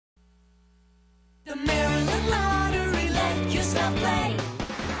yourself play.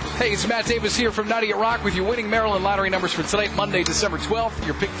 Hey, it's Matt Davis here from 90 at Rock with your winning Maryland lottery numbers for tonight, Monday, December 12th.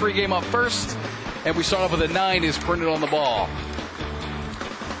 Your pick 3 game up first. And we start off with a 9 is printed on the ball.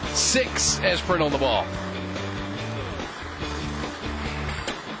 6 as printed on the ball.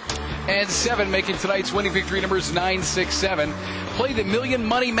 And 7 making tonight's winning pick 3 numbers 9, 6, 7. Play the Million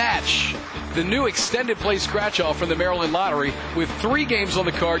Money Match, the new extended play scratch off from the Maryland Lottery. With 3 games on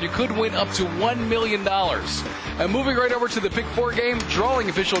the card, you could win up to $1 million. And moving right over to the pick 4 game, drawing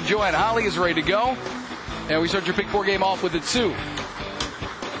official Joanne Holly is ready to go. And we start your pick 4 game off with a 2.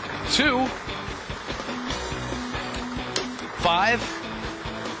 2. 5.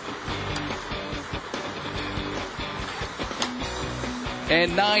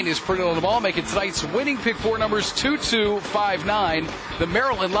 And 9 is printed on the ball, making tonight's winning pick 4 numbers 2, 2, 5, 9. The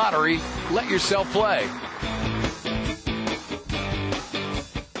Maryland Lottery. Let yourself play.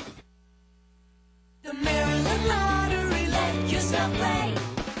 The Maryland Lottery, let yourself play.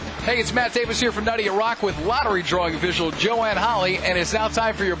 Hey, it's Matt Davis here from 90 at Rock with lottery drawing official Joanne Holly, and it's now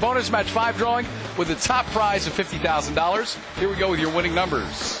time for your bonus match 5 drawing with a top prize of $50,000. Here we go with your winning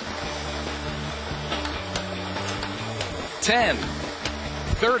numbers. 10,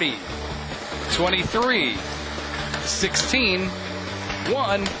 30, 23, 16,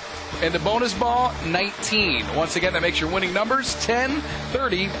 1, and the bonus ball, 19. Once again, that makes your winning numbers 10,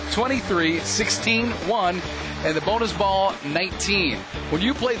 30, 23, 16, 1, and the bonus ball, 19. When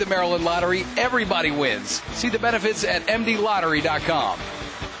you play the Maryland Lottery, everybody wins. See the benefits at mdlottery.com.